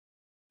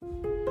Let's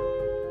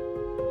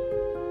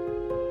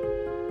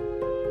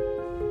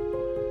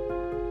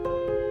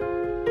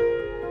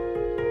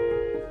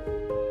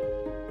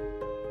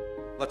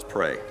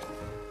pray.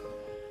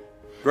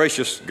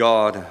 Gracious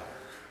God,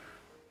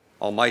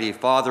 Almighty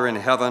Father in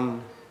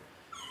heaven,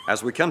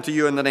 as we come to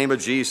you in the name of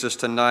Jesus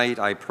tonight,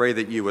 I pray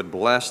that you would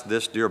bless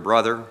this dear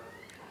brother,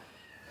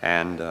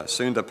 and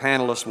soon the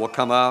panelists will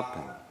come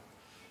up,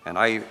 and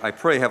I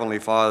pray, Heavenly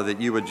Father, that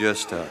you would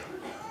just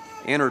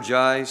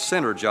energize,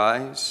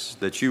 synergize,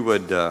 that you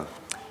would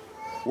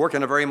work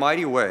in a very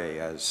mighty way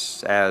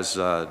as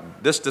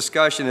this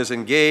discussion is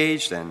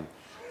engaged and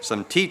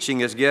some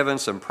teaching is given,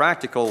 some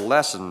practical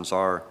lessons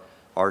are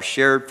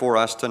shared for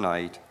us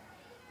tonight.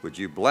 Would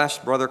you bless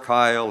Brother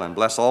Kyle and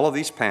bless all of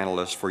these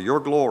panelists for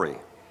your glory?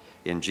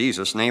 In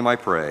Jesus' name I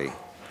pray.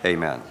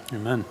 Amen.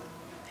 Amen.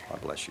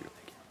 God bless you.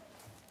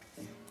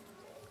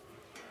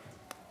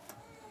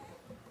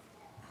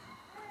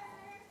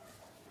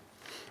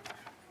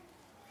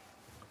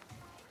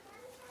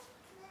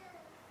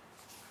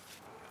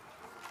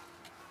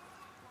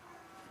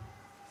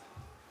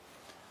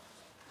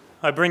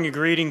 I bring you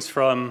greetings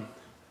from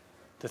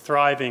the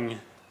thriving,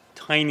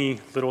 tiny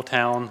little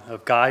town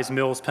of Guys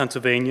Mills,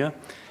 Pennsylvania.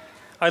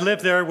 I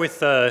live there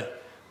with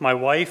my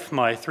wife,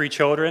 my 3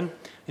 children.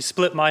 I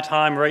split my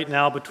time right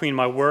now between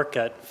my work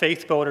at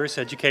Faith Builders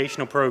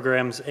educational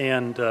programs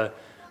and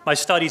my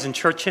studies in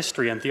church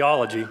history and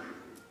theology.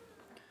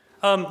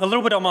 A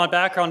little bit on my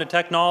background in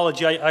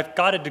technology. I've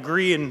got a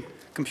degree in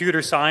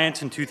computer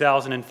science in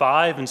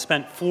 2005 and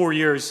spent 4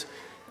 years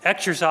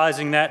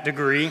exercising that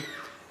degree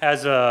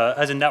as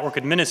a network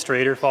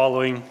administrator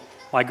following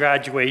my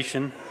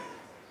graduation.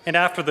 And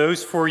after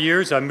those 4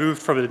 years, I moved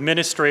from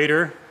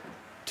administrator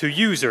to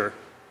user.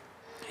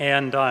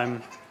 And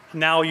I'm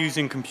now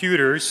using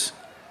computers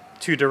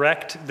to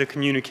direct the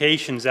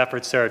communications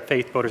efforts there at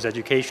Faith Builders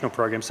educational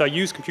program. So I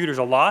use computers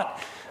a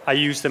lot. I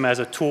use them as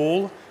a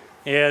tool.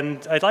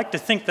 And I'd like to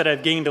think that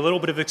I've gained a little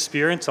bit of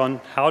experience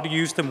on how to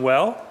use them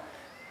well.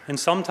 And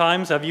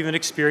sometimes I've even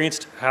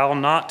experienced how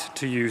not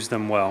to use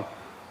them well.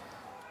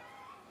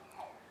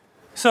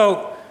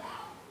 So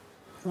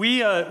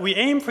we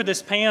aim for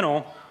this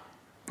panel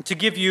to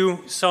give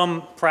you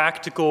some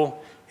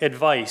practical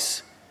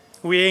advice.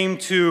 We aim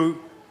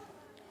to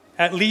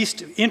at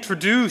least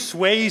introduce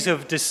ways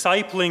of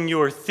discipling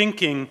your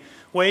thinking,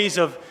 ways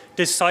of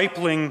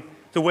discipling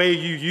the way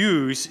you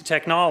use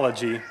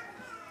technology.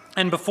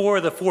 And before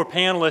the 4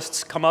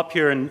 panelists come up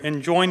here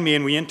and join me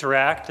and we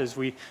interact as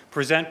we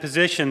present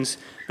positions,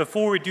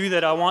 before we do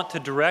that, I want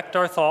to direct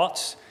our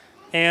thoughts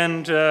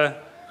and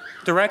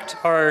direct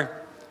our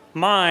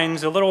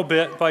minds a little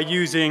bit by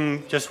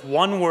using just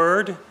one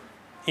word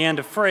and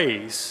a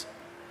phrase,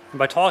 and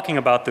by talking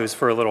about those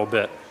for a little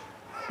bit.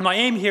 My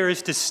aim here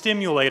is to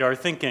stimulate our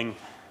thinking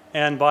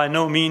and by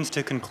no means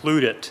to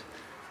conclude it,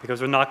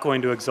 because we're not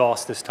going to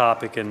exhaust this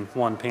topic in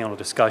one panel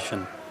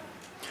discussion.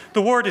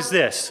 The word is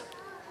this: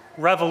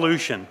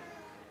 revolution.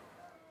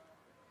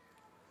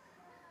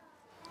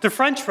 The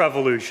French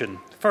Revolution,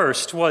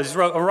 first, was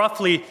a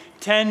roughly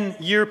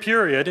 10-year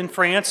period in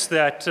France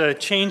that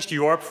changed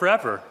Europe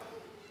forever.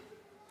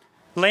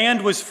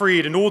 Land was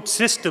freed and old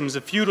systems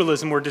of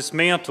feudalism were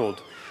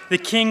dismantled. The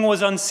king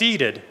was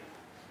unseated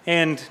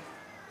and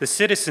the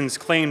citizens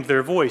claimed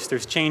their voice.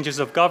 There's changes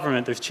of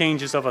government, there's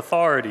changes of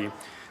authority.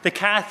 The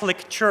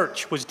Catholic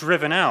Church was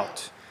driven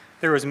out.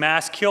 There was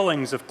mass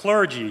killings of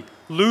clergy,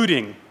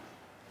 looting,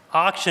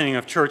 auctioning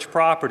of church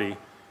property.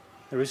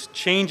 There was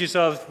changes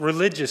of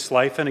religious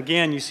life, and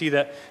again, you see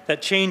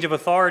that change of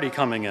authority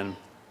coming in.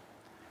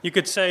 You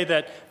could say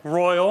that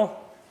royal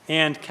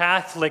and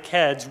Catholic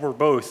heads were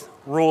both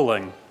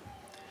ruling.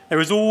 There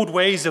was old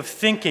ways of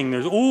thinking,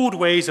 there's old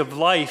ways of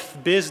life,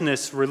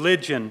 business,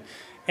 religion,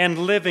 and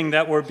living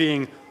that were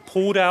being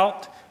pulled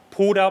out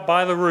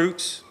by the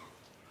roots,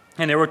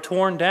 and they were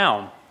torn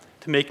down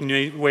to make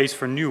new ways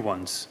for new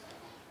ones.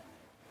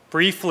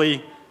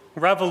 Briefly,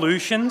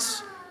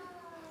 revolutions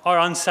are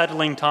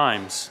unsettling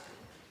times.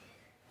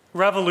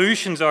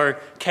 Revolutions are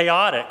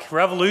chaotic.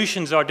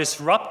 Revolutions are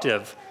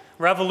disruptive.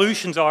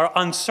 Revolutions are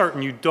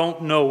uncertain. You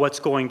don't know what's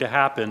going to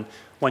happen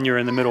when you're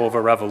in the middle of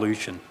a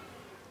revolution.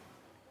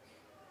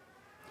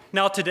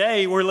 Now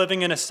today, we're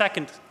living in a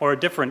second or a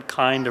different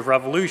kind of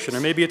revolution, or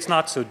maybe it's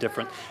not so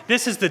different.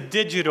 This is the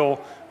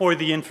digital or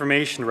the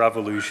information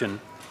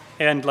revolution.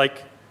 And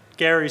like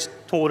Gary's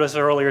told us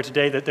earlier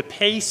today, that the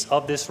pace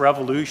of this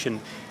revolution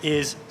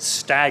is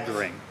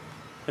staggering.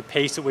 The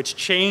pace at which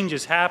change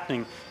is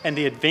happening and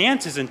the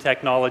advances in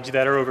technology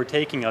that are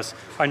overtaking us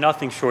are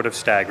nothing short of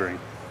staggering.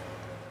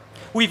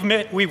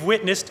 We've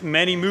witnessed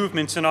many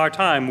movements in our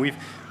time.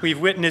 We've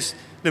witnessed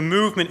the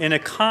movement in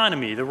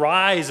economy, the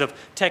rise of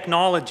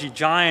technology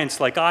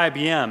giants like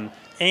IBM,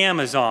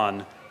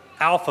 Amazon,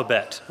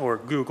 Alphabet, or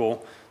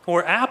Google,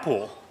 or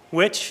Apple,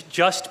 which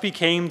just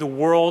became the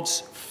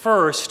world's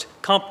first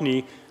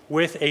company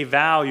with a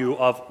value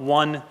of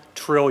 $1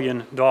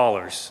 trillion.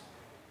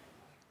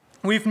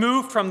 We've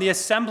moved from the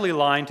assembly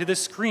line to the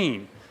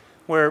screen,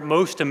 where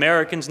most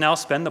Americans now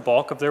spend the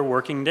bulk of their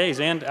working days,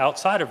 and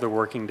outside of their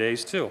working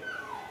days too.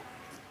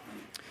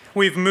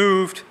 We've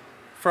moved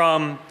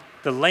from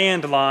the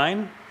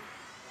landline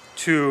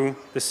to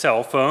the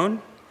cell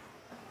phone,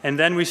 and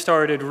then we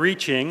started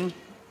reaching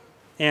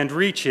and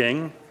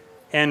reaching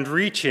and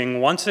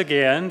reaching once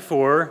again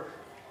for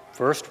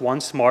first one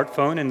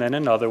smartphone and then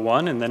another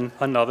one and then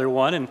another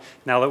one, and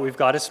now that we've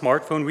got a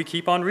smartphone, we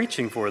keep on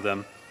reaching for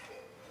them.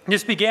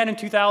 This began in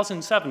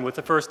 2007 with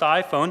the first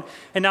iPhone,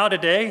 and now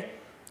today,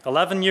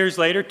 11 years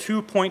later,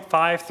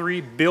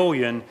 2.53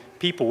 billion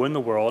people in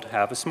the world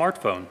have a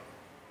smartphone.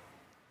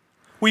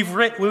 We've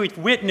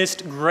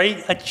witnessed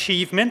great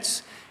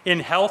achievements in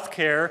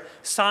healthcare,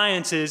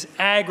 sciences,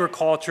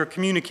 agriculture,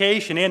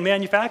 communication, and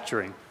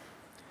manufacturing.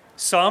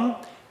 Some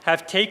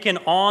have taken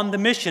on the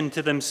mission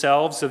to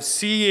themselves of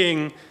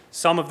seeing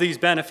some of these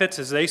benefits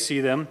as they see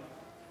them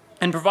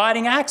and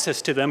providing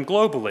access to them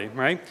globally,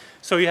 right?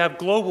 So you have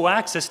global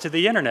access to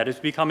the internet is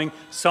becoming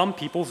some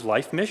people's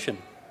life mission.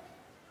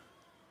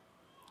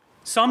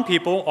 Some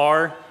people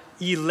are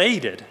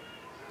elated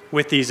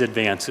with these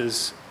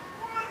advances.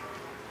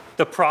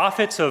 The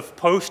prophets of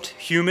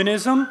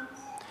post-humanism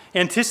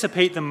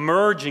anticipate the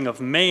merging of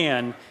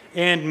man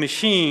and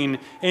machine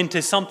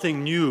into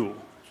something new,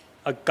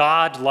 a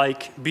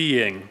God-like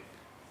being,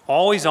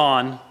 always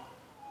on,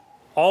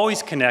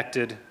 always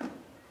connected,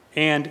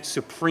 and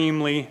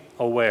supremely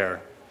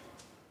aware.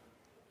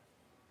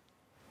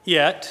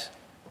 Yet,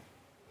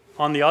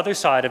 on the other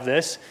side of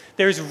this,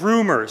 there's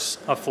rumors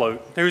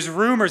afloat. There's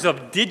rumors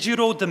of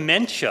digital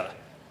dementia,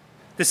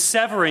 the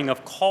severing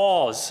of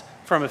cause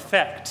from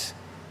effect,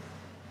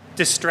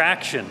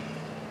 distraction,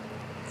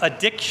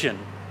 addiction,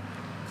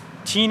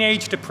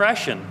 teenage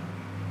depression,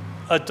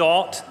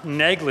 adult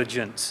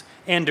negligence,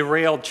 and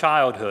derailed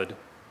childhood.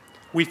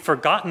 We've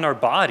forgotten our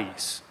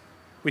bodies.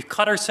 We've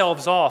cut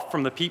ourselves off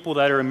from the people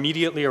that are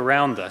immediately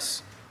around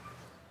us.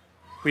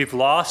 We've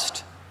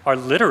lost our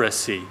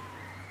literacy.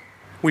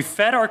 We've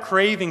fed our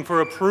craving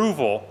for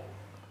approval,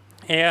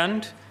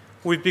 and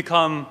we've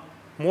become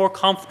more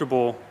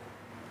comfortable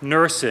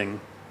nursing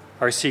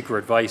our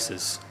secret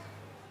vices.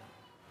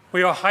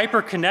 We are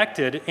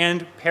hyper-connected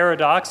and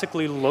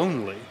paradoxically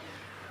lonely.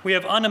 We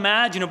have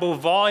unimaginable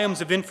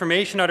volumes of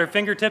information at our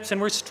fingertips,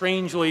 and we're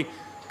strangely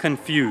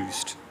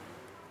confused.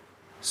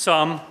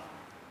 Some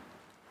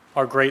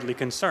are greatly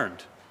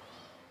concerned.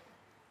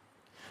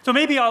 So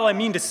maybe all I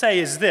mean to say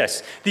is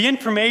this: the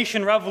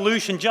information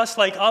revolution, just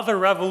like other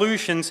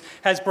revolutions,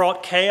 has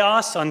brought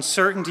chaos,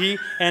 uncertainty,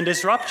 and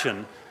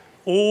disruption.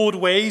 Old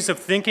ways of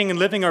thinking and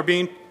living are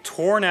being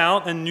torn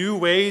out, and new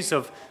ways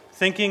of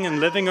thinking and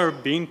living are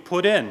being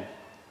put in.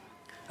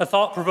 A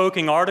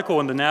thought-provoking article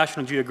in the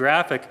National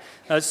Geographic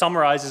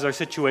summarizes our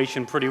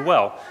situation pretty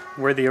well,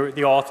 where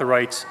the author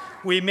writes,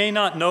 "We may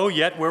not know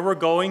yet where we're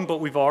going,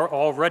 but we've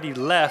already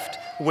left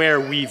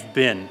where we've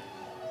been."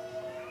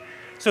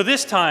 So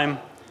this time,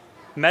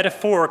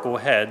 metaphorical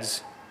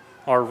heads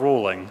are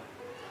rolling,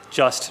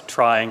 just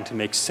trying to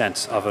make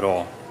sense of it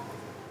all.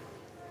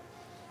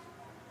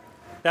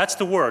 That's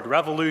the word,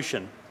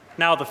 revolution.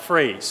 Now the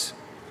phrase,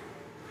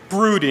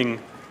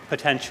 brooding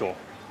potential.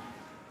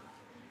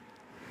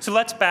 So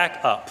let's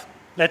back up.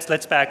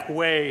 Let's back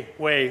way,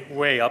 way,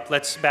 way up.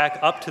 Let's back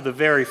up to the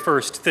very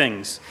first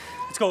things.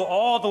 Let's go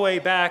all the way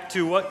back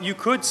to what you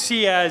could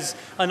see as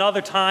another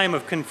time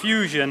of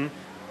confusion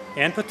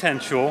and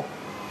potential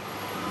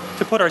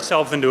to put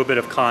ourselves into a bit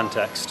of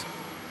context.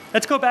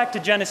 Let's go back to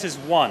Genesis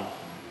 1.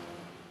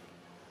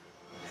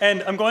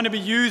 And I'm going to be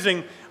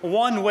using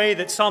one way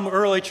that some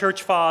early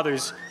church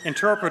fathers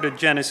interpreted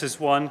Genesis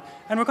 1,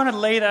 and we're going to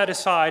lay that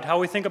aside how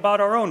we think about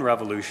our own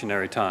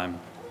revolutionary time.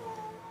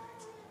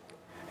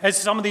 As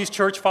some of these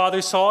church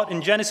fathers saw it,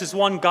 in Genesis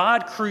 1,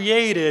 God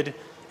created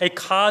a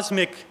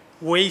cosmic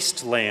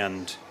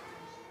wasteland.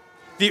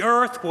 The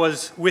earth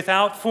was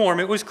without form.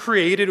 It was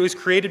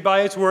created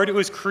by His word. It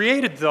was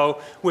created, though,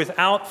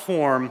 without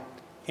form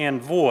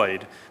and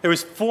void. There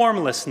was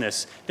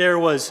formlessness. There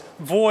was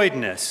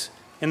voidness.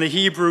 In the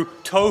Hebrew,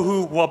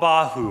 tohu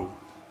wabahu.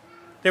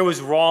 There was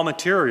raw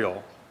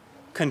material,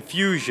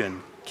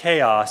 confusion,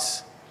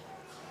 chaos,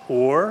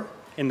 or,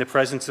 in the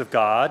presence of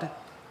God,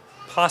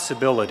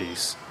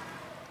 possibilities.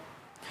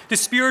 The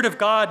Spirit of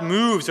God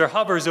moves or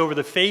hovers over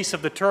the face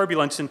of the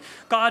turbulence, and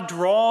God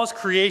draws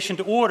creation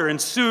to order.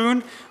 And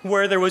soon,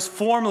 where there was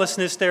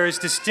formlessness, there is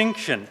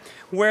distinction.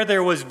 Where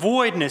there was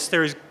voidness,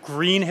 there is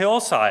green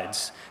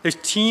hillsides. There's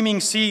teeming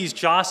seas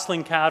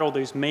jostling cattle.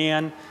 There's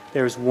man,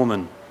 there's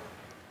woman.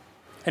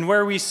 And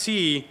where we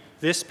see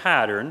this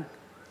pattern,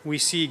 we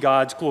see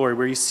God's glory.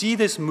 Where you see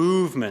this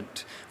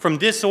movement from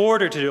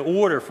disorder to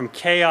order, from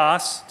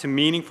chaos to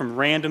meaning, from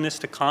randomness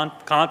to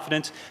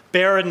confidence,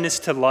 barrenness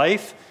to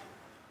life,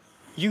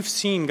 you've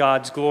seen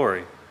God's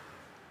glory.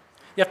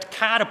 You have to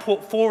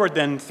catapult forward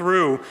then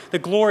through the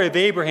glory of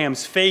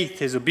Abraham's faith,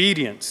 his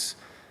obedience,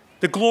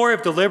 the glory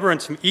of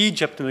deliverance from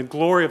Egypt and the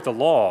glory of the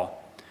law,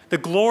 the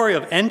glory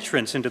of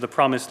entrance into the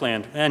promised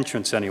land,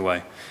 entrance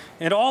anyway.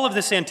 And all of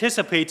this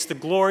anticipates the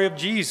glory of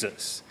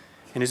Jesus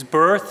in his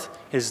birth,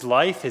 his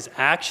life, his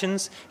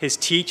actions, his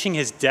teaching,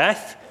 his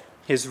death,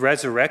 his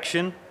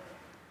resurrection.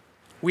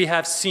 We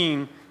have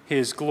seen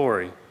his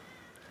glory.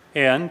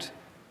 And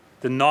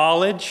the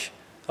knowledge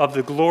of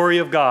the glory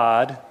of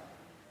God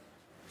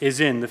is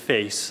in the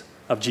face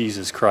of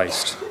Jesus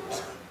Christ.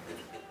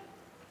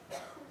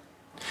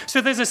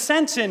 So there's a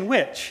sense in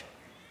which,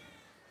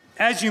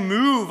 as you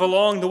move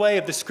along the way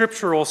of the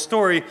scriptural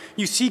story,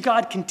 you see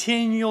God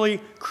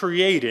continually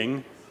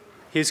creating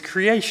his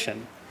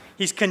creation.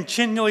 He's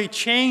continually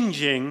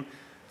changing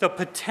the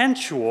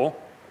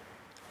potential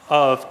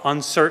of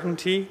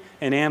uncertainty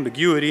and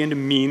ambiguity into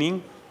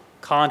meaning,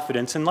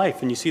 confidence, and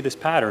life. And you see this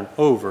pattern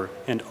over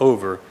and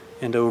over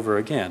and over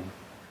again.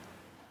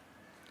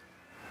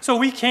 So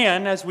we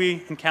can, as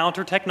we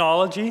encounter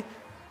technology,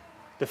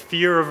 the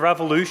fear of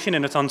revolution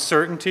and its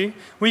uncertainty,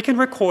 we can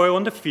recoil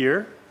into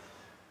fear,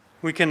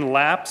 we can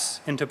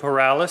lapse into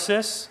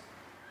paralysis,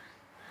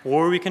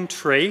 or we can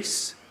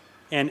trace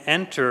and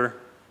enter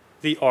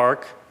the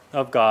arc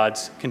of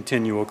God's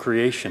continual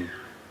creation.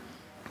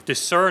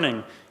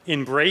 Discerning,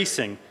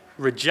 embracing,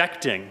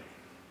 rejecting,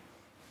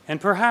 and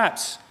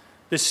perhaps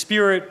the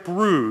Spirit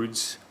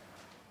broods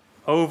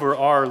over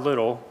our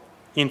little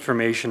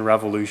information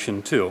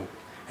revolution too.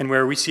 And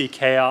where we see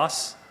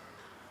chaos,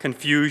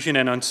 confusion,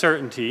 and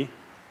uncertainty,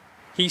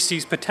 he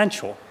sees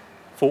potential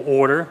for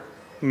order,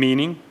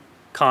 meaning,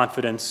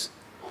 confidence,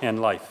 and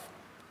life.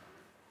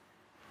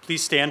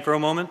 Please stand for a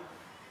moment.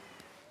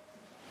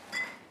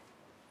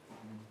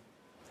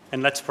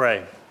 And let's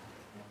pray.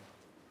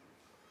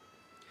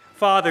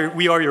 Father,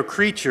 we are your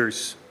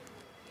creatures.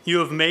 You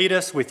have made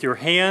us with your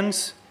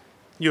hands.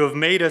 You have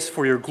made us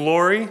for your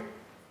glory.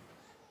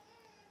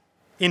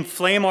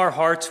 Inflame our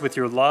hearts with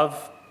your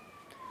love.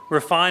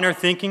 Refine our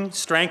thinking,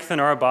 strengthen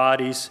our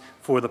bodies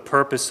for the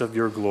purpose of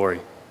your glory.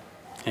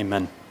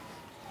 Amen.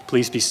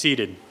 Please be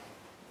seated.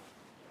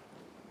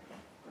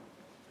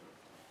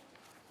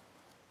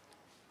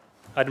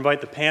 I'd invite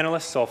the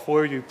panelists, all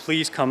four of you,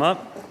 please come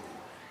up.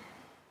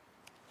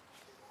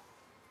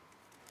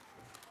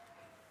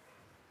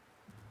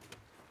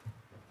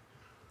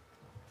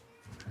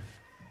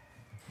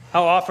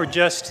 I'll offer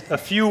just a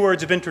few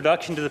words of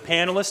introduction to the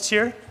panelists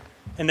here,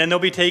 and then they'll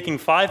be taking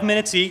 5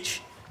 minutes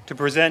each to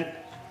present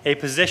a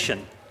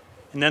position.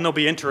 And then there'll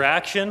be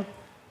interaction,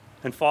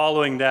 and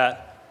following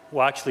that,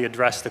 we'll actually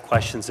address the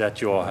questions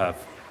that you all have.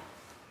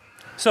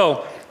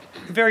 So,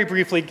 very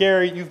briefly,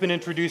 Gary, you've been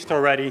introduced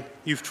already.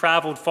 You've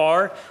traveled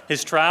far.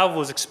 His travel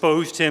has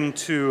exposed him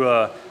to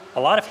a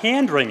lot of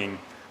hand-wringing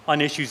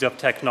on issues of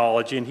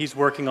technology, and he's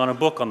working on a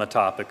book on the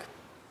topic.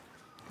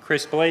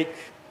 Chris Blake,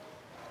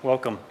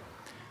 welcome.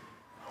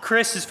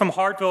 Chris is from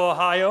Hartville,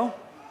 Ohio.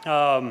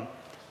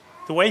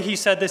 The way he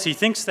said this, he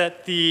thinks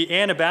that the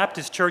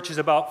Anabaptist Church is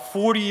about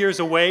 40 years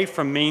away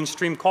from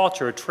mainstream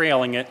culture,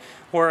 trailing it,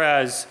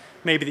 whereas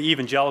maybe the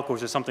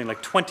evangelicals are something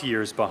like 20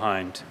 years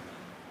behind.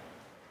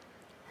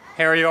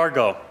 Harry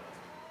Argo.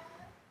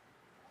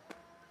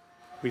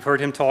 We've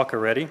heard him talk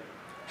already.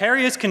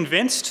 Harry is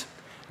convinced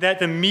that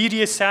the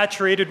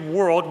media-saturated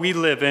world we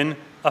live in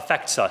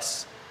affects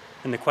us.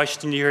 And the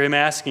question you hear him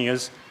asking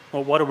is,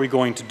 well, what are we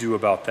going to do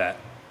about that?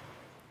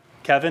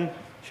 Kevin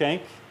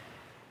Shank.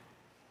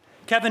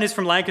 Kevin is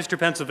from Lancaster,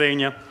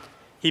 Pennsylvania.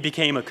 He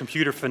became a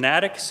computer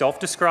fanatic,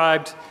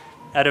 self-described,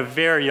 at a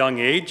very young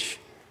age.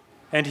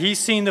 And he's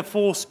seen the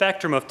full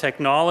spectrum of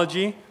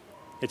technology,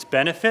 its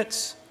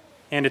benefits,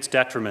 and its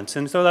detriments.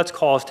 And so that's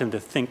caused him to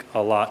think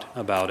a lot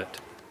about it.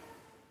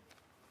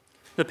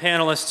 The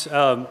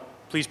panelists,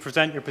 please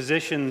present your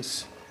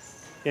positions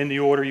in the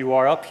order you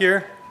are up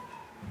here.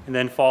 And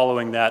then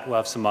following that, we'll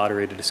have some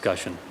moderated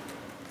discussion.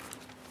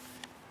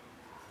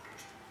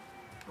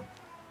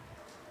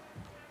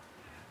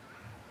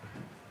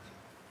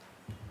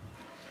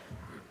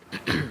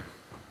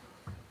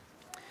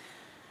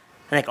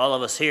 I think all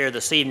of us here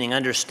this evening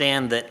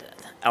understand that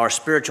our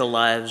spiritual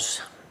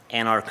lives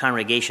and our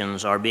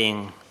congregations are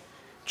being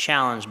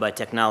challenged by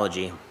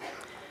technology.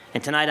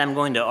 And tonight I'm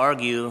going to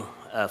argue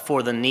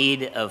for the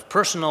need of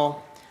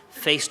personal,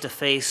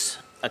 face-to-face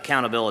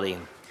accountability.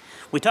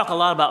 We talk a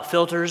lot about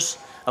filters,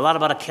 a lot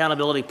about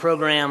accountability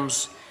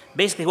programs.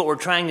 Basically what we're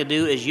trying to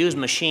do is use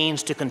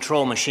machines to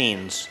control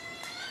machines.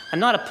 I'm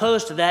not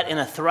opposed to that in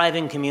a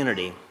thriving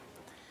community.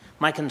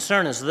 My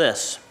concern is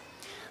this,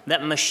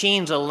 that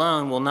machines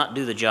alone will not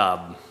do the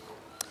job.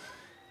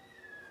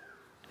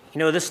 You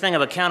know, this thing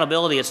of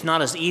accountability, it's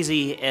not as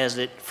easy as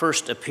it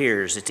first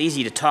appears. It's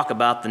easy to talk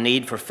about the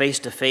need for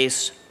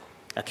face-to-face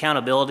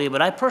accountability,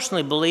 but I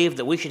personally believe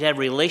that we should have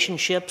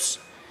relationships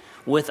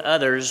with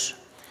others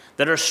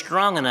that are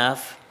strong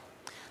enough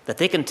that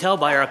they can tell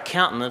by our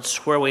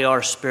countenance where we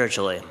are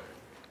spiritually.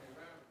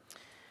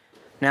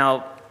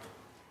 Now,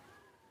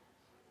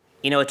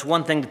 you know, it's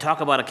one thing to talk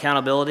about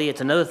accountability.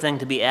 It's another thing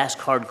to be asked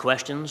hard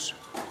questions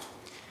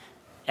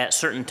at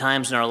certain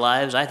times in our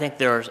lives. I think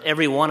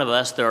every one of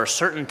us, there are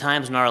certain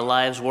times in our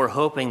lives we're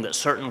hoping that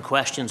certain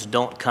questions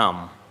don't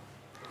come.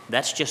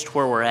 That's just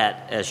where we're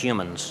at as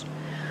humans.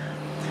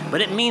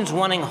 But it means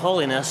wanting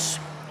holiness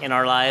in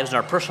our lives, in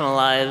our personal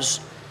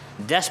lives,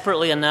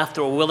 desperately enough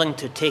that we're willing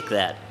to take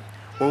that.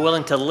 We're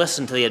willing to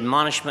listen to the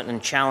admonishment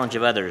and challenge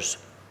of others.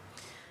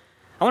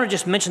 I want to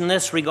just mention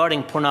this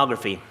regarding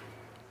pornography.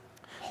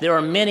 There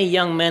are many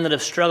young men that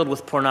have struggled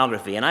with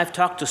pornography, and I've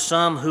talked to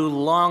some who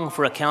long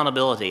for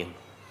accountability.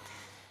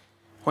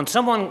 When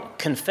someone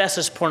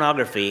confesses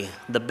pornography,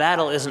 the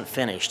battle isn't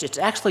finished. It's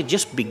actually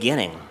just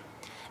beginning,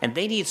 and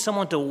they need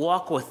someone to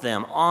walk with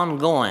them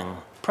ongoing,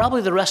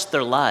 probably the rest of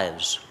their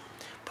lives.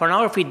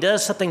 Pornography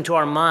does something to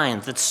our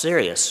minds that's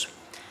serious.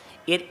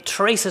 It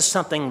traces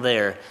something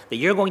there that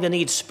you're going to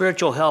need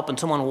spiritual help and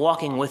someone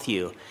walking with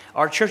you.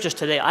 Our churches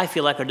today, I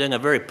feel like, are doing a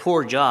very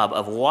poor job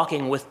of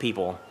walking with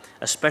people,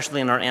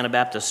 especially in our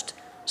Anabaptist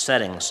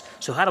settings.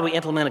 So how do we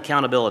implement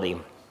accountability?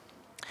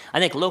 I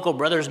think local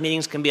brothers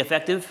meetings can be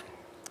effective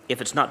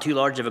if it's not too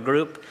large of a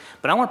group,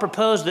 but I want to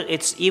propose that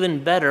it's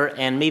even better,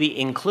 and maybe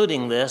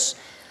including this,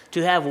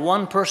 to have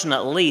one person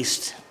at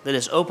least that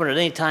is open at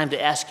any time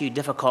to ask you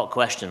difficult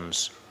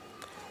questions,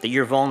 that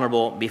you're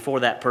vulnerable before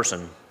that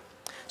person.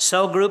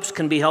 Cell groups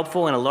can be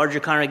helpful in a larger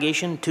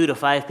congregation, 2 to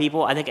 5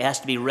 people. I think it has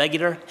to be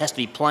regular, has to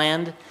be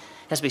planned,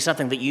 has to be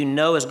something that you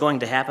know is going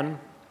to happen.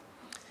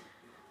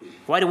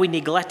 Why do we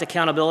neglect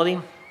accountability?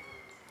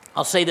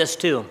 I'll say this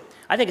too.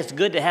 I think it's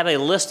good to have a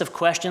list of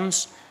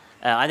questions.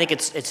 I think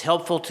it's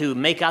helpful to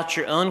make out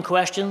your own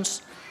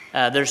questions.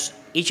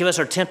 Each of us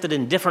are tempted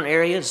in different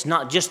areas,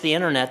 not just the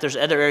internet. There's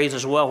other areas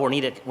as well where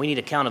we need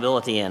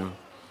accountability in.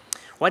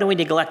 Why do we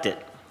neglect it?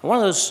 One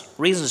of those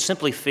reasons is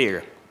simply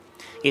fear.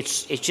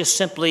 It's just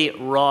simply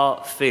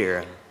raw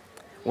fear.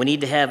 We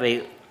need to have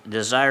a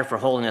desire for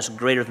holiness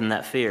greater than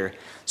that fear.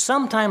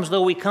 Sometimes,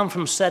 though, we come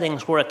from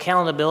settings where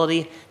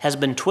accountability has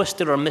been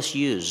twisted or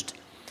misused.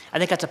 I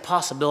think that's a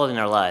possibility in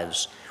our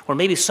lives, where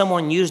maybe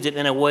someone used it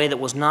in a way that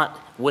was not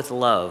with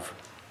love.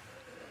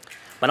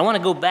 But I want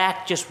to go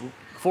back just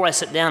before I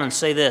sit down and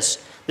say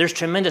this. There's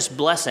tremendous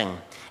blessing,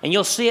 and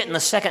you'll see it in the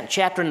 2nd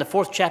chapter and the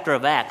 4th chapter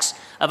of Acts,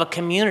 of a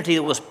community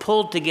that was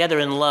pulled together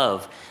in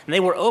love, and they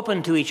were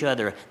open to each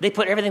other. They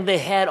put everything they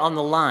had on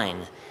the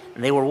line,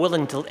 and they were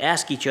willing to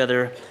ask each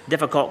other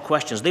difficult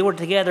questions. They were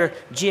together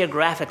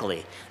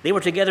geographically. They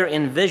were together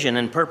in vision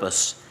and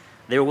purpose.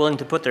 They were willing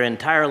to put their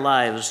entire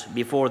lives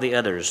before the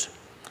others.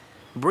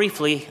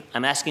 Briefly,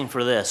 I'm asking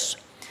for this.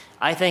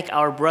 I think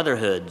our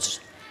brotherhoods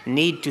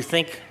need to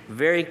think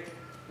very,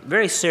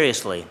 very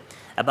seriously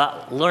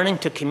about learning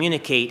to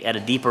communicate at a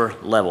deeper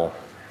level.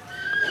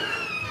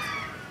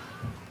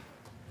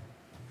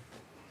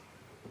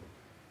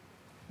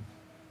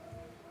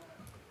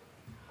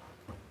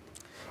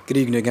 Good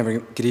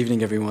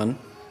evening, everyone.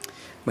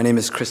 My name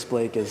is Chris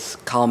Blake, as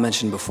Colin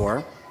mentioned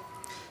before.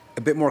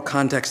 A bit more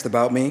context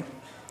about me.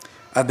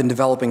 I've been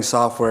developing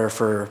software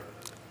for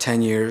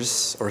 10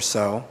 years or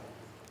so.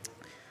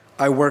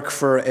 I work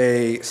for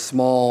a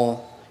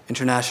small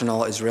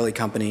international Israeli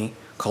company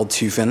called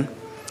Tufin.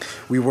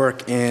 We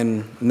work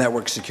in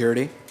network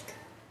security.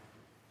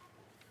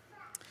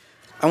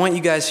 I want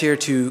you guys here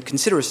to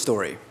consider a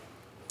story.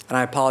 And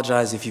I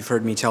apologize if you've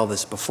heard me tell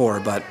this before,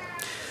 but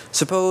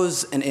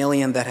suppose an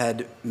alien that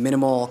had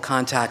minimal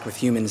contact with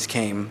humans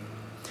came,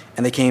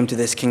 and they came to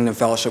this Kingdom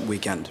Fellowship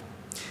weekend,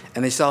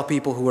 and they saw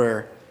people who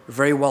were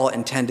very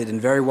well-intended and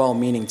very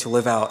well-meaning to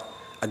live out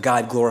a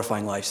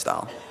God-glorifying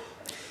lifestyle.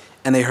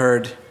 And they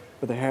heard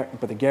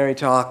Brother Gary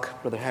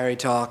talk, Brother Harry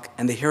talk,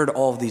 and they heard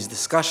all of these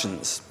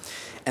discussions.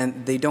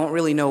 And they don't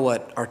really know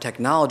what our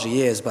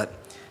technology is, but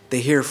they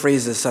hear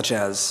phrases such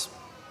as,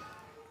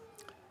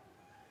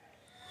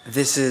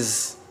 this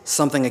is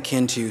something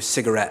akin to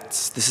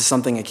cigarettes. This is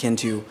something akin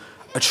to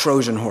a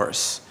Trojan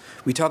horse.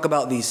 We talk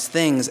about these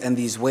things and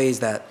these ways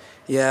that,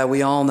 yeah,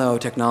 we all know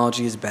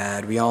technology is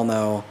bad. We all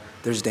know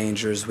there's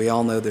dangers. We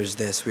all know there's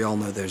this. We all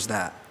know there's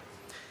that.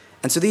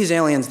 And so these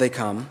aliens, they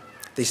come,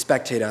 they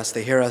spectate us,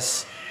 they hear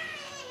us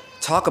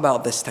talk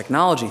about this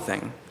technology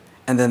thing,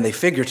 and then they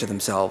figure to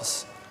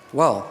themselves,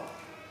 well,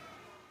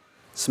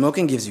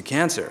 smoking gives you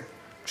cancer.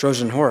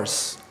 Trojan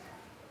horse.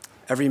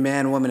 Every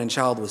man, woman, and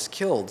child was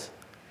killed.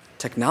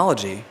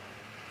 Technology.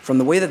 From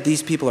the way that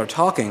these people are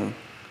talking,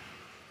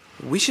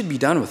 we should be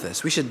done with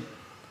this. We should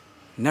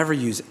never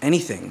use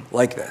anything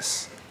like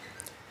this.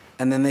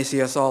 And then they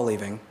see us all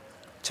leaving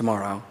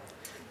tomorrow.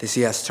 They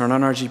see us turn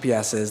on our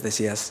GPSs. They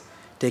see us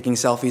taking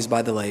selfies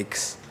by the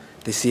lakes.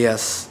 They see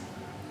us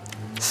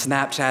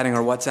Snapchatting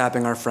or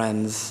WhatsApping our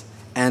friends.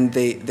 And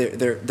there's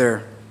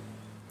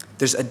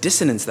a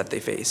dissonance that they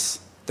face.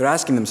 They're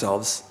asking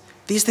themselves,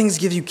 these things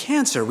give you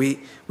cancer. We've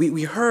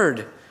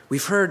heard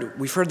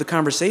the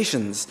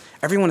conversations.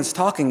 Everyone is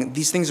talking.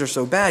 These things are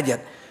so bad,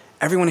 yet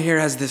everyone here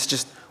has this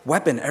just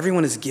weapon.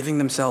 Everyone is giving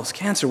themselves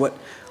cancer.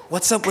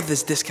 What's up with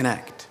this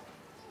disconnect?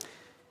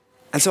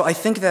 And so I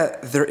think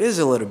that there is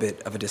a little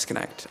bit of a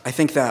disconnect. I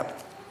think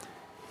that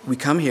we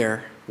come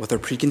here with our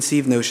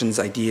preconceived notions,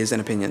 ideas,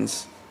 and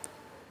opinions.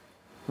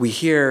 We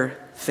hear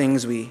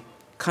things we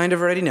kind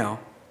of already know.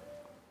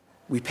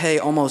 We pay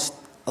almost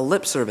a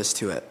lip service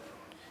to it,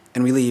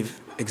 and we leave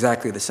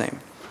exactly the same.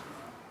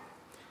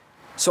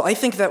 So I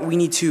think that we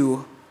need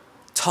to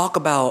talk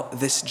about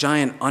this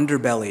giant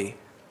underbelly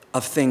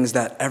of things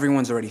that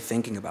everyone's already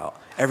thinking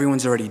about,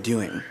 everyone's already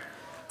doing.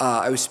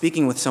 I was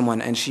speaking with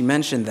someone, and she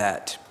mentioned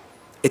that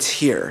it's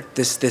here,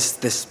 this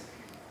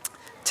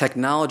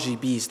Technology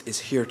beast is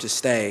here to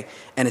stay,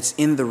 and it's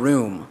in the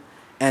room.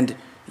 And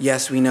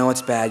yes, we know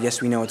it's bad,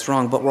 yes, we know it's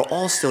wrong, but we're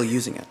all still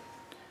using it.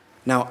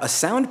 Now, a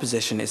sound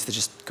position is to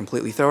just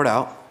completely throw it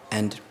out,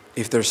 and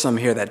if there's some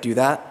here that do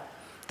that,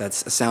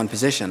 that's a sound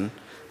position.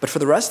 But for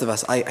the rest of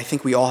us, I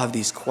think we all have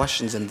these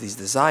questions and these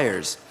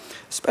desires,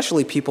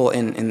 especially people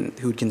who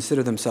would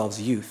consider themselves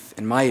youth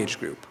in my age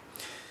group.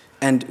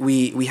 And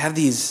we have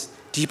these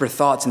deeper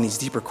thoughts and these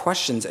deeper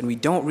questions, and we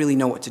don't really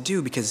know what to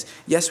do because,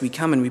 yes, we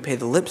come and we pay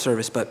the lip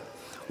service, but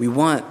we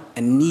want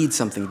and need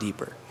something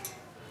deeper.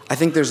 I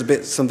think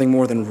there's something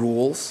more than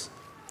rules.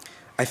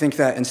 I think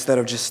that instead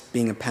of just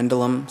being a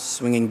pendulum,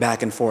 swinging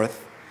back and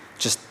forth,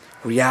 just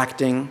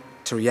reacting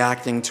to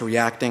reacting to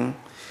reacting,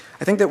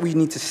 I think that we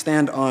need to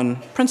stand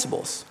on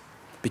principles.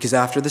 Because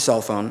after the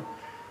cell phone,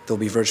 there'll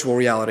be virtual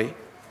reality,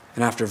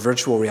 and after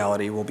virtual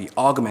reality will be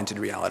augmented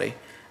reality,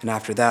 and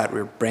after that,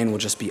 your brain will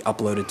just be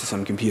uploaded to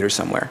some computer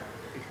somewhere.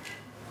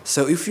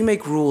 So if you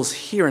make rules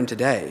here and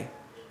today,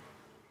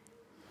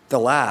 they'll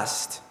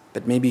last,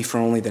 but maybe for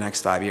only the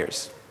next 5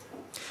 years.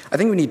 I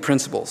think we need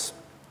principles.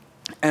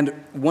 And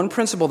one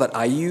principle that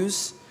I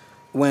use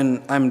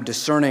when I'm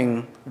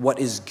discerning what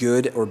is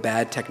good or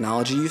bad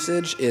technology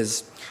usage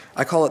is,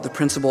 I call it the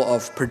principle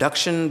of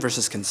production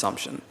versus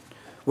consumption.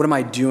 What am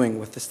I doing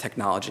with this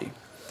technology?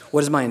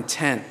 What is my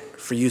intent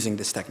for using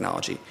this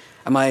technology?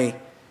 Am I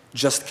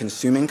just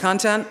consuming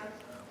content,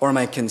 or am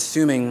I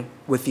consuming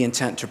with the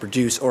intent to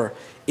produce? Or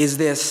is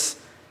this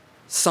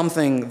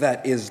something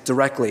that is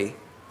directly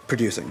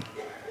producing?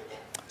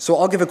 So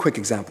I'll give a quick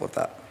example of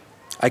that.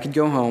 I could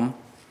go home,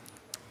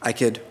 I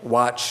could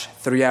watch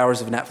 3 hours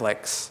of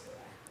Netflix,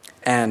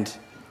 and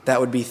that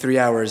would be 3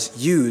 hours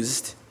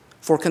used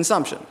for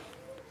consumption.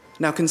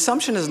 Now,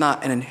 consumption is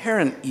not an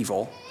inherent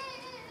evil,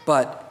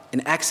 but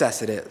in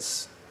excess it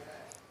is.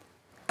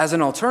 As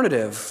an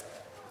alternative,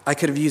 I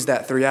could have used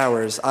that 3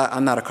 hours.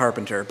 I'm not a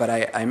carpenter, but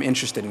I'm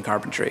interested in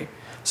carpentry.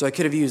 So I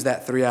could have used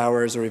that 3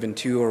 hours or even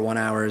 2 or 1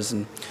 hour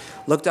and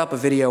looked up a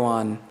video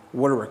on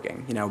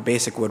woodworking,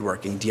 basic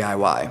woodworking,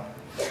 DIY.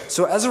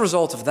 So as a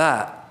result of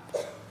that,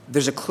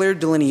 there's a clear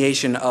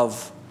delineation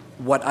of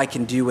what I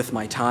can do with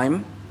my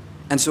time.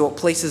 And so it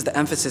places the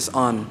emphasis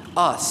on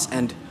us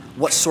and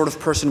what sort of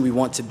person we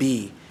want to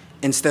be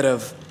instead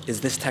of,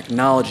 is this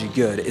technology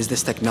good? Is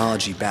this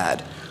technology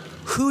bad?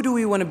 Who do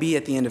we want to be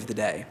at the end of the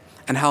day?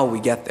 And how will we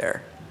get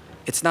there?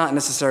 It's not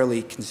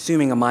necessarily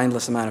consuming a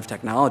mindless amount of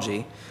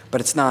technology,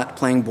 but it's not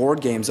playing board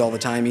games all the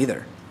time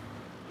either.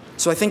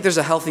 So I think there's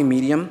a healthy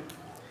medium.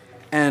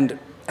 And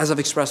as I've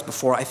expressed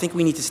before, I think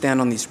we need to stand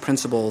on these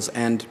principles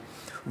and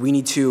we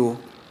need to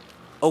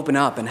open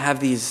up and have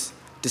these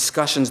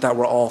discussions that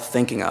we're all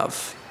thinking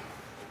of.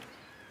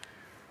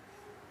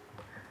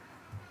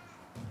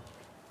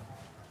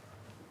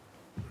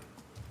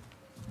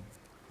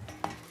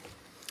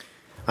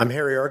 I'm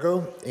Harry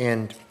Argo,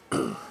 and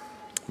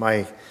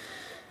my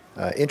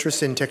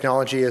interest in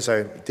technology, as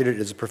I did it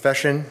as a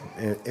profession,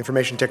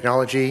 information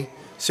technology,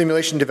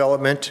 simulation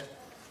development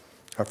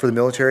for the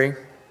military,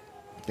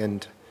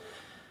 and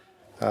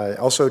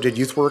also did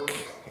youth work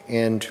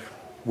and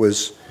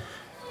was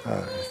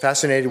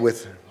fascinated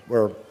with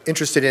or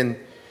interested in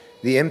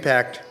the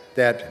impact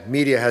that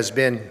media has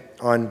been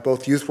on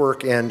both youth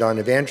work and on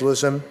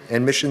evangelism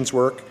and missions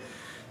work.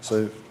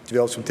 So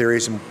developed some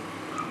theories and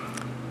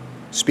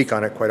speak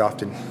on it quite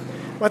often.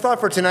 My thought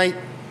for tonight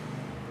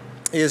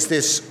is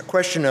this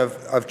question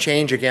of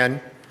change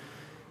again.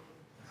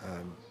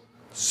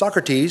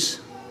 Socrates,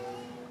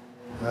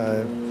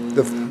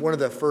 one of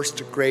the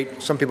first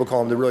great, some people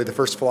call him really the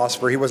first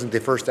philosopher. He wasn't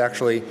the first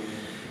actually,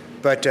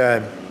 but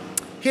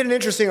he had an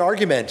interesting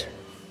argument.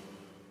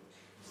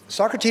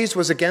 Socrates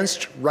was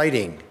against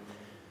writing.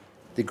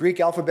 The Greek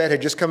alphabet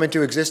had just come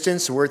into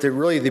existence. We're at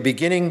the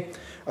beginning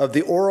of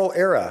the oral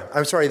era.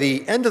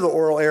 The end of the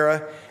oral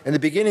era and the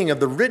beginning of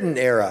the written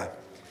era,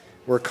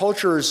 where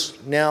cultures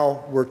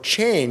now were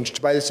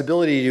changed by this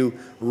ability to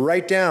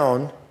write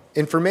down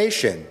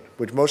information,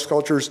 which most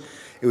cultures,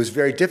 it was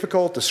very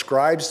difficult. The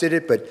scribes did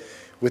it, but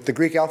with the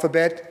Greek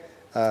alphabet,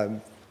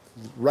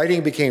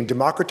 writing became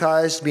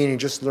democratized, meaning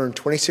just learn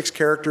 26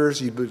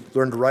 characters, you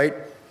learn to write.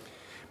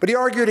 But he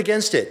argued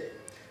against it.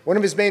 One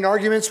of his main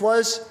arguments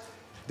was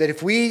that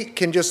if we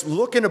can just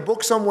look in a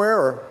book somewhere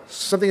or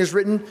something is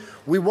written,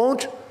 we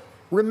won't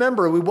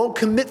remember, we won't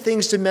commit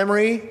things to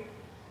memory,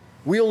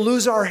 we'll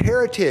lose our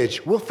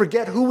heritage, we'll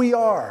forget who we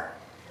are.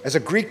 As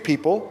a Greek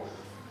people,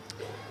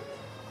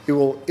 it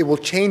will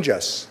change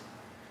us.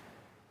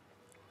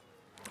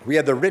 We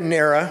had the written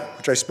era,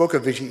 which I spoke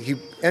of, he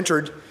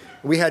entered.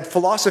 We had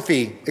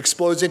philosophy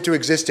explodes into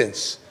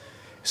existence.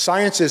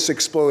 Sciences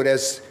explode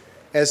as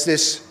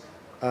this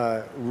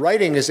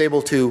writing is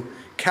able to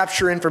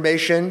capture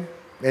information,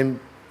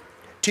 and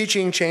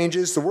teaching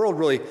changes. The world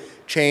really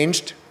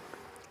changed.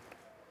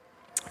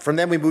 From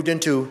then we moved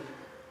into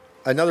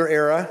another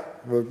era,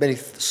 many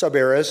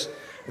sub-eras,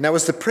 and that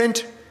was the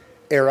print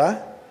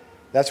era.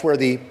 That's where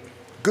the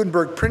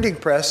Gutenberg printing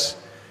press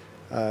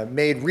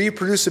made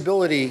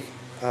reproducibility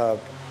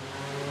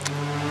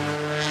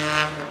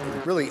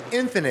really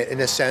infinite in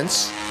a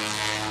sense.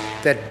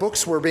 that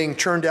books were being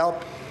churned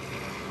out,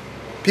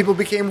 people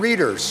became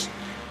readers.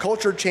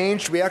 Culture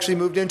changed. We actually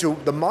moved into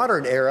the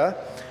modern era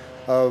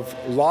of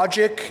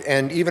logic,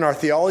 and even our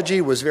theology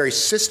was very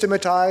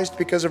systematized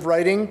because of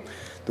writing.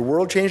 The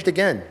world changed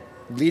again,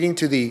 leading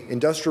to the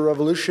Industrial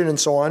Revolution and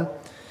so on.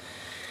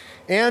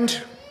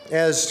 And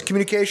as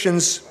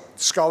communications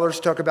scholars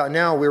talk about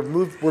now, we're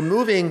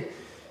moving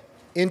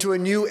into a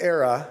new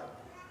era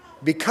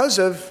because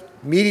of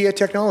media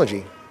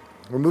technology.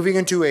 We're moving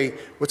into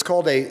what's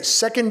called a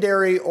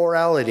secondary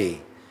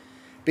orality,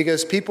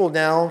 because people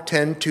now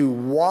tend to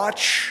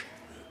watch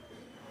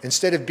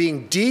instead of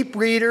being deep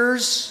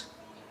readers,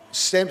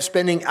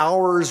 spending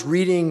hours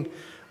reading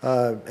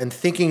and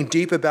thinking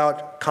deep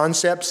about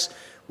concepts.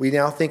 We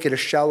now think at a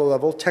shallow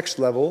level, text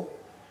level.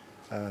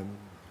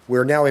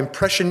 We're now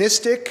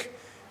impressionistic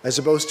as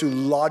opposed to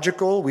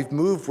logical.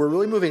 We're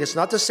really moving. It's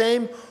not the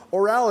same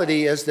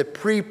orality as the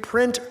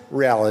pre-print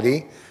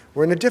reality.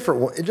 We're in a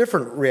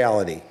different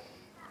reality,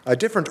 a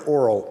different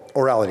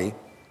orality.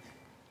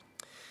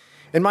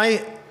 And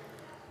my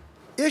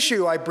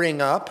issue I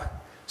bring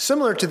up,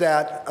 similar to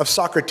that of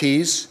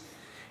Socrates,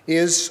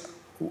 is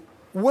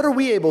what are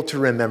we able to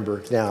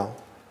remember now?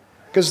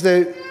 Because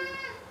the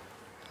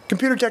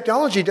computer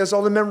technology does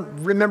all the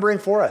remembering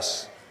for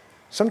us.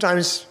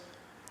 Sometimes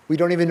we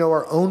don't even know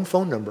our own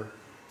phone number.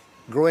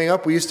 Growing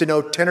up, we used to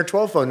know 10 or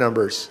 12 phone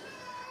numbers.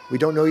 We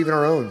don't know even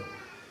our own.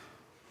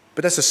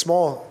 But that's a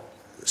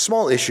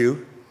small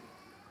issue.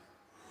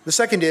 The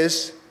second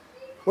is,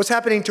 what's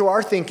happening to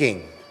our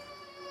thinking?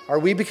 Are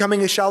we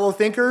becoming shallow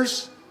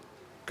thinkers?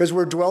 Because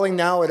we're dwelling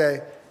now at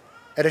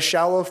a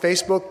shallow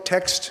Facebook,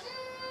 text,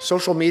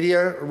 social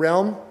media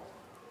realm.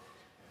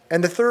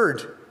 And the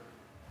third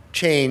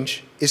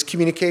change is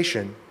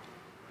communication.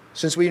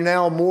 Since we are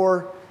now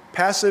more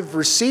passive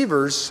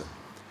receivers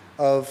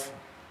of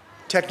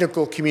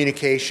technical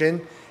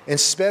communication,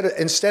 instead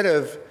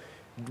of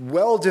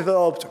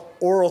well-developed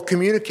oral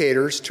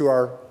communicators to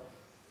our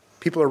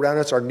people around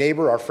us, our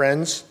neighbor, our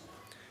friends,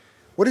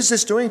 what is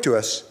this doing to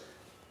us?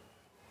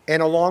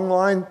 And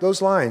along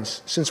those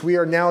lines, since we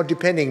are now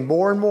depending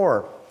more and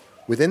more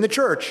within the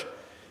church,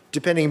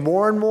 depending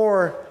more and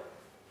more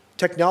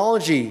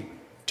technology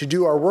to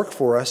do our work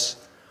for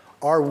us,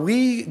 are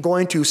we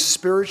going to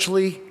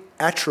spiritually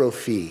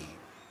atrophy?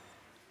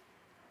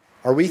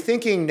 Are we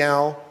thinking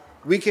now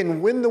we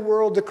can win the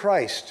world to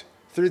Christ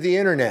through the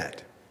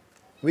internet?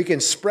 We can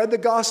spread the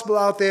gospel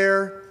out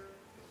there,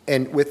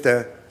 and with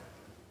the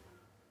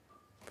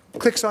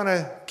clicks on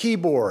a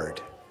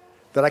keyboard,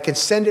 that I can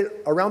send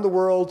it around the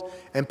world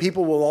and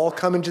people will all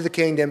come into the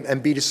kingdom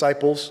and be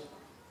disciples?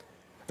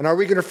 And are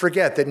we going to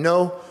forget that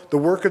no, the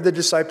work of the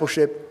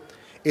discipleship,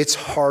 it's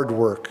hard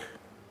work.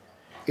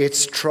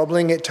 It's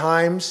troubling at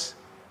times.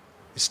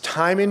 It's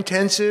time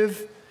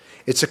intensive.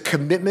 It's a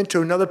commitment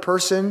to another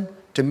person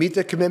to meet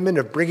the commitment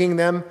of bringing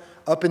them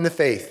up in the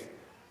faith.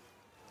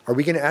 Are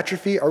we going to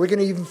atrophy? Are we going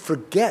to even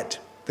forget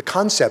the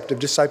concept of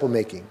disciple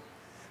making?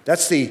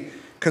 That's the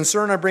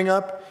concern I bring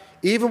up.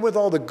 Even with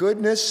all the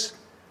goodness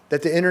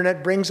that the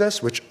internet brings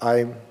us, which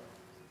I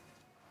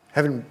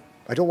don't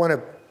want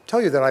to tell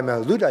you that I'm a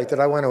Luddite, that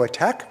I want to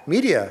attack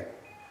media.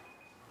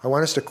 I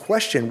want us to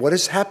question what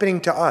is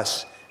happening to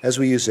us as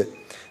we use it.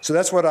 So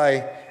that's what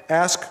I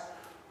ask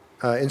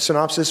in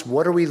synopsis.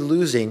 What are we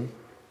losing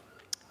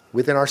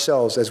within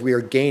ourselves as we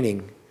are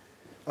gaining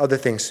other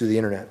things through the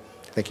internet?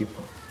 Thank you.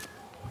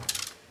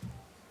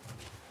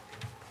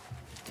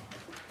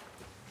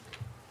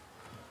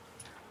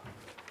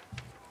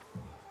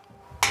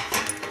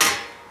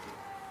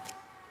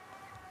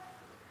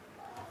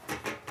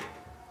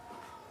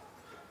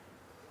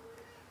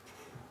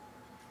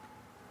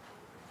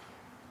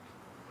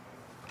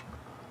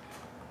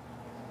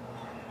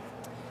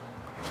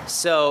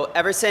 So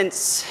ever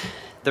since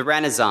the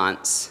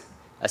Renaissance,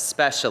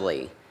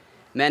 especially,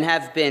 men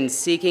have been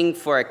seeking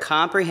for a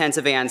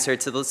comprehensive answer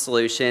to the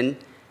solution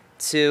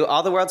to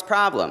all the world's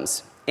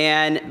problems.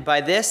 And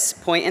by this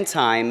point in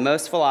time,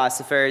 most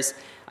philosophers,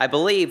 I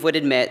believe, would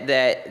admit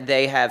that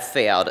they have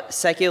failed.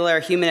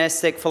 Secular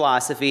humanistic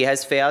philosophy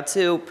has failed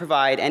to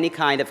provide any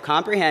kind of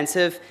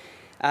comprehensive,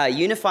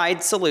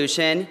 unified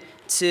solution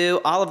to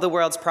all of the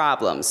world's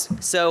problems.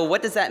 So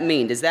what does that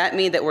mean? Does that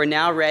mean that we're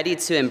now ready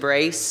to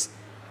embrace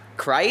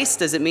Christ?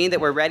 Does it mean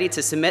that we're ready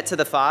to submit to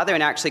the Father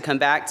and actually come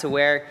back to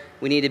where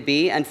we need to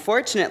be?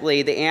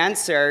 Unfortunately, the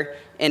answer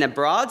in a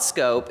broad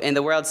scope in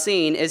the world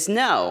scene is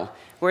no.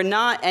 We're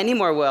not any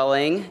more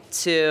willing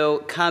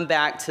to come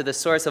back to the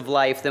source of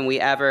life than we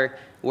ever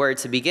were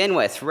to begin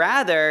with.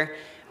 Rather,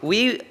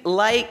 we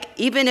like,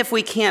 even if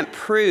we can't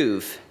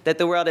prove that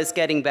the world is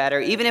getting better,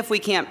 even if we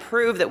can't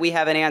prove that we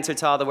have an answer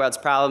to all the world's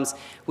problems,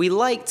 we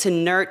like to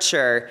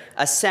nurture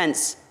a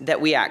sense that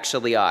we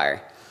actually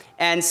are.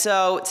 And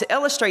so to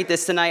illustrate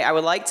this tonight, I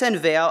would like to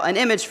unveil an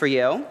image for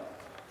you.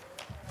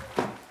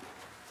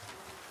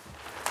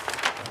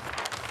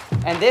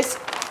 And this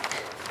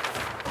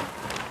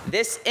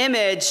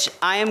image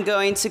I am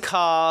going to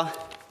call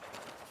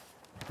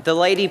the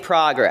Lady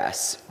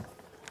Progress.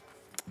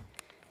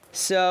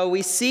 So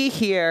we see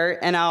here,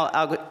 and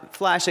I'll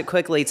flash it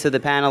quickly to the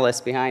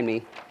panelists behind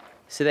me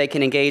so they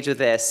can engage with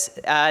this.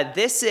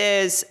 This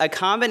is a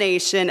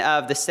combination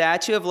of the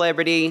Statue of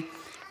Liberty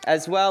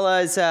as well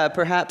as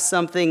perhaps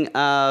something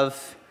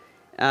of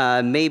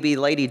maybe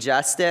Lady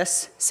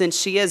Justice, since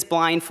she is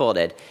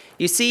blindfolded.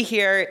 You see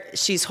here,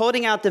 she's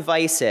holding out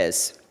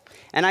devices.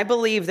 And I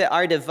believe that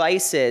our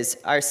devices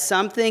are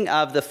something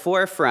of the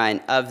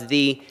forefront of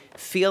the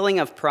feeling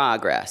of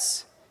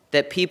progress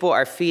that people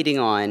are feeding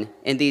on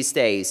in these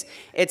days.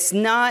 It's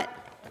not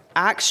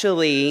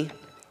actually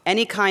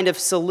any kind of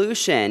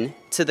solution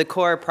to the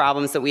core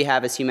problems that we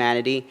have as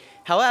humanity.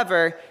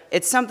 However,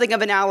 it's something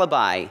of an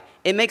alibi.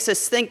 It makes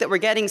us think that we're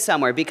getting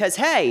somewhere because,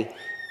 hey,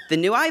 the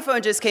new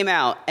iPhone just came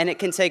out and it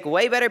can take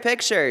way better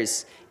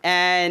pictures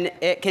and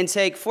it can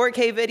take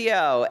 4K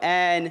video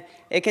and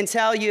it can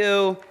tell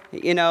you,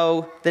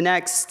 the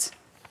next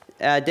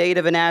date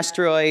of an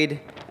asteroid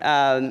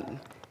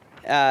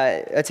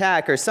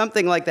attack or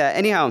something like that.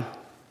 Anyhow,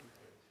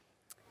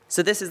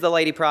 so this is the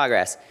Lady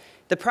Progress.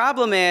 The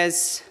problem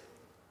is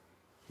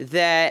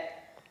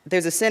that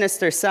there's a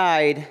sinister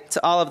side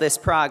to all of this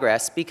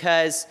progress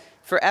because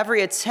for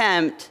every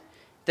attempt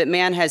that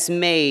man has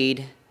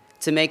made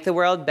to make the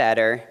world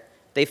better,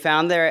 they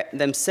found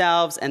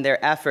themselves and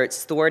their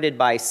efforts thwarted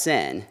by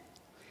sin.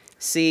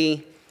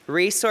 See,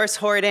 resource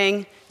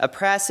hoarding,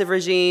 oppressive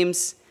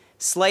regimes,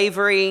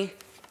 slavery,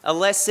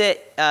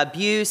 illicit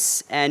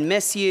abuse and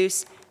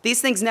misuse, these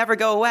things never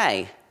go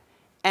away.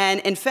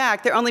 And in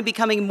fact, they're only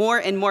becoming more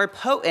and more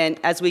potent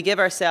as we give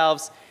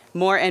ourselves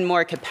more and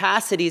more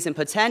capacities and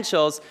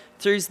potentials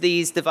through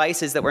these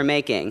devices that we're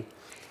making.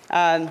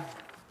 And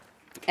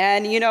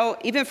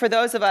even for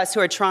those of us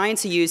who are trying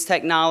to use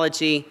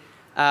technology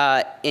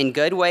in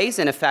good ways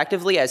and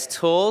effectively as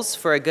tools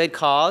for a good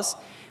cause,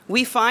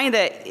 we find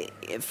that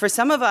for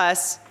some of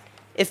us,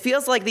 it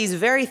feels like these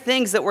very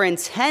things that were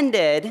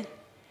intended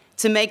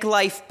to make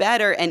life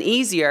better and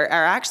easier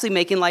are actually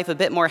making life a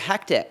bit more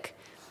hectic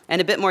and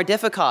a bit more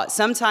difficult.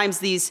 Sometimes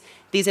these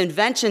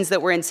inventions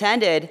that were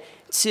intended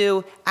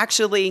to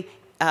actually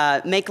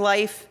make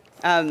life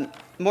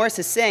more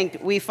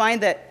succinct, we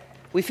find that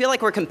we feel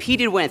like we're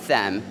competing with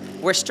them.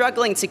 We're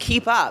struggling to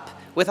keep up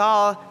with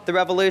all the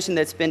revolution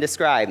that's been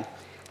described.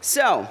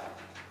 So,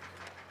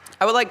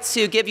 I would like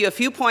to give you a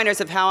few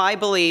pointers of how I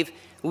believe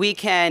we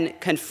can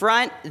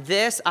confront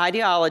this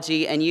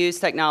ideology and use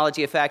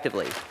technology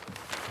effectively.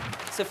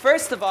 So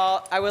first of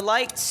all, I would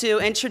like to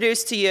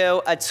introduce to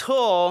you a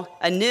tool,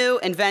 a new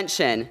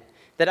invention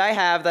that I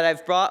have that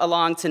I've brought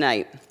along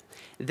tonight.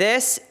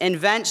 This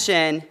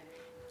invention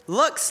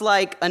looks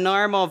like a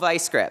normal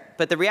vice grip,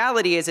 but the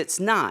reality is it's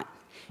not.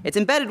 It's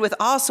embedded with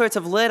all sorts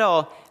of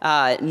little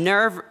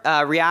nerve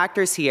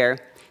reactors here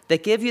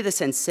that give you the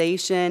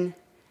sensation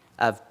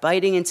of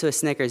biting into a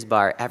Snickers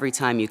bar every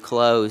time you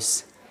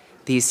close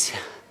these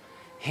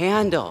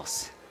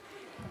handles.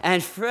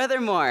 And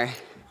furthermore,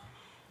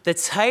 the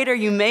tighter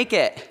you make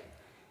it,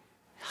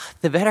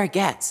 the better it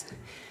gets.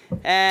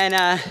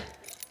 And,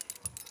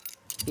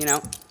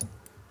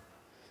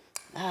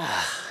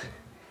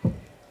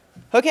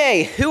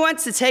 Okay, who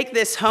wants to take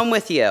this home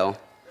with you?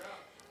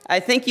 I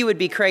think you would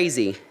be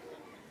crazy.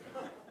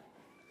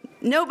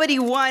 Nobody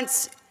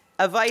wants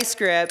a vice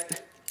grip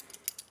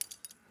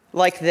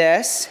like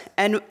this,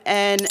 and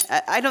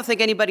I don't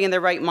think anybody in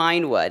their right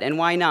mind would, and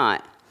why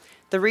not?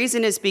 The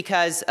reason is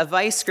because a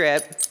vice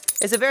grip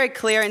is a very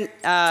clear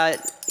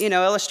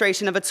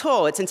illustration of a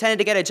tool. It's intended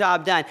to get a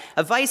job done.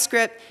 A vice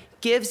grip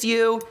gives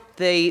you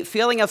the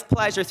feeling of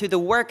pleasure through the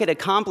work it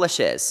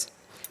accomplishes.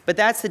 But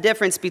that's the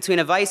difference between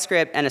a vice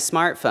grip and a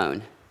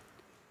smartphone.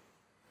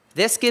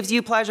 This gives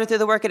you pleasure through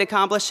the work it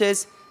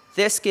accomplishes.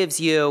 This gives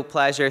you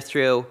pleasure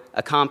through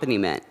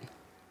accompaniment.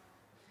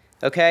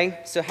 Okay,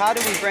 so how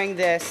do we bring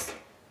this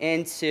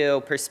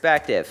into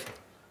perspective?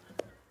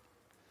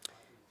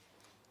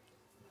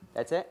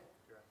 That's it?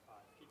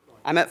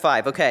 I'm at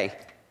 5, okay.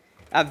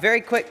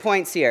 Very quick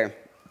points here.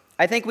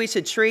 I think we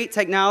should treat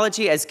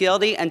technology as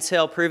guilty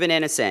until proven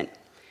innocent.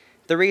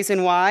 The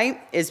reason why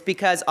is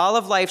because all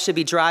of life should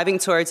be driving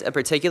towards a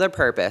particular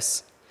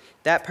purpose.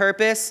 That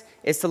purpose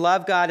is to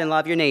love God and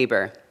love your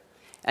neighbor.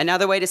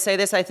 Another way to say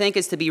this, I think,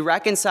 is to be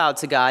reconciled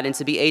to God and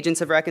to be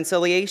agents of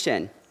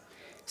reconciliation.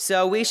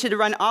 So we should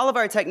run all of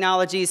our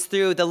technologies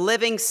through the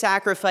living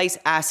sacrifice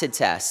acid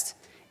test.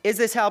 Is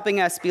this helping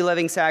us be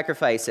living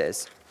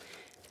sacrifices?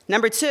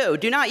 Number 2,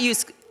 do not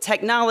use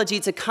technology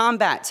to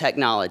combat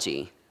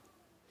technology.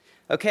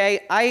 Okay,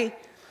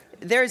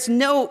 there's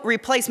no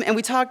replacement, and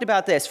we talked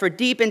about this, for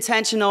deep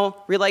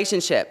intentional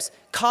relationships.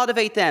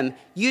 Cultivate them,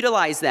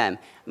 utilize them.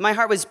 My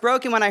heart was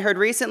broken when I heard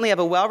recently of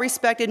a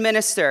well-respected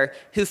minister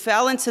who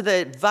fell into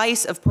the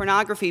vice of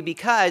pornography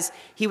because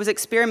he was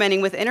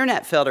experimenting with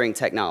internet filtering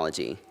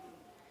technology.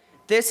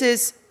 This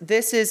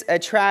is a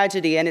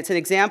tragedy, and it's an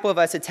example of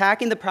us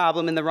attacking the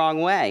problem in the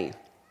wrong way.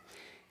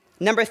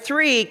 Number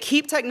 3,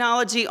 keep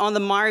technology on the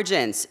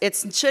margins. It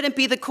shouldn't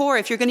be the core.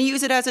 If you're going to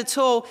use it as a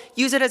tool,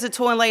 use it as a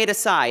tool and lay it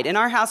aside. In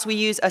our house, we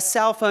use a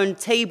cell phone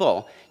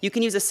table. You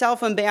can use a cell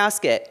phone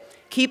basket.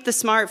 Keep the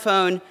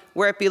smartphone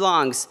where it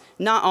belongs,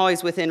 not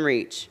always within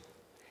reach.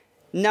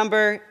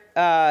 Number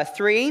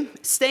 3,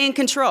 stay in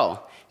control.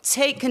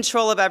 Take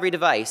control of every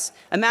device.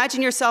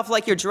 Imagine yourself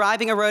like you're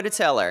driving a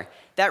rototiller.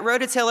 That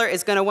rototiller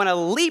is going to want to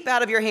leap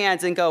out of your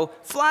hands and go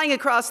flying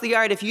across the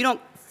yard if you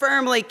don't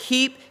firmly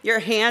keep your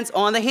hands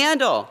on the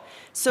handle.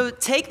 So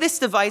take this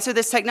device or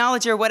this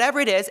technology or whatever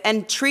it is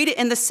and treat it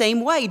in the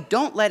same way.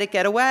 Don't let it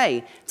get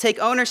away. Take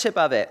ownership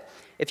of it.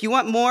 If you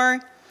want more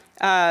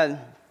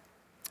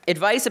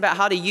advice about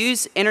how to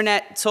use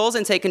internet tools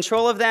and take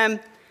control of them,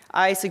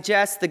 I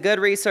suggest the good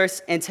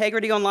resource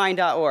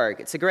integrityonline.org.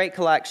 It's a great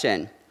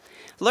collection.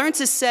 Learn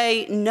to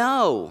say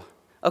no,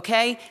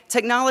 okay?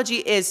 Technology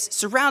is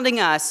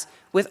surrounding us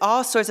with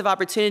all sorts of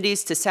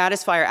opportunities to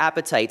satisfy our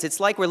appetites. It's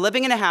like we're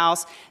living in a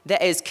house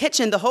that is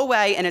kitchened the whole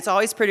way and it's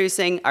always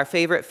producing our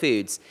favorite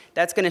foods.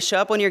 That's going to show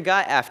up on your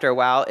gut after a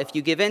while if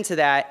you give in to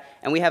that,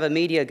 and we have a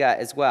media gut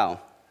as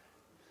well.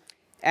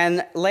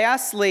 And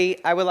lastly,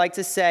 I would like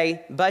to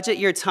say, budget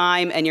your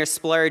time and your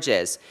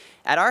splurges.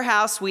 At our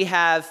house, we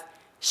have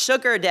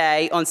Sugar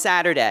Day on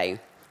Saturday.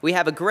 We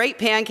have a great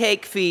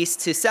pancake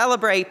feast to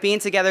celebrate being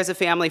together as a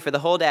family for the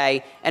whole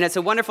day, and it's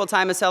a wonderful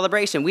time of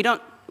celebration.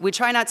 We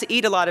try not to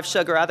eat a lot of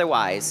sugar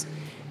otherwise.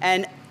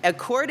 And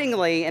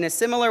accordingly, in a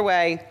similar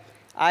way,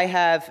 I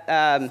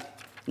have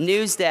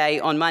News Day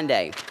on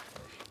Monday.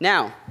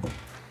 Now,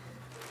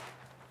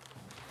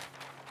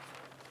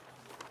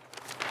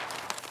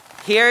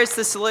 here's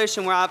the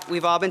solution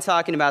we've all been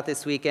talking about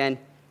this weekend,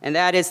 and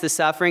that is the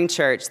suffering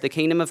church, the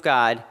kingdom of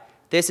God.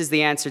 This is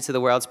the answer to the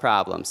world's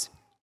problems.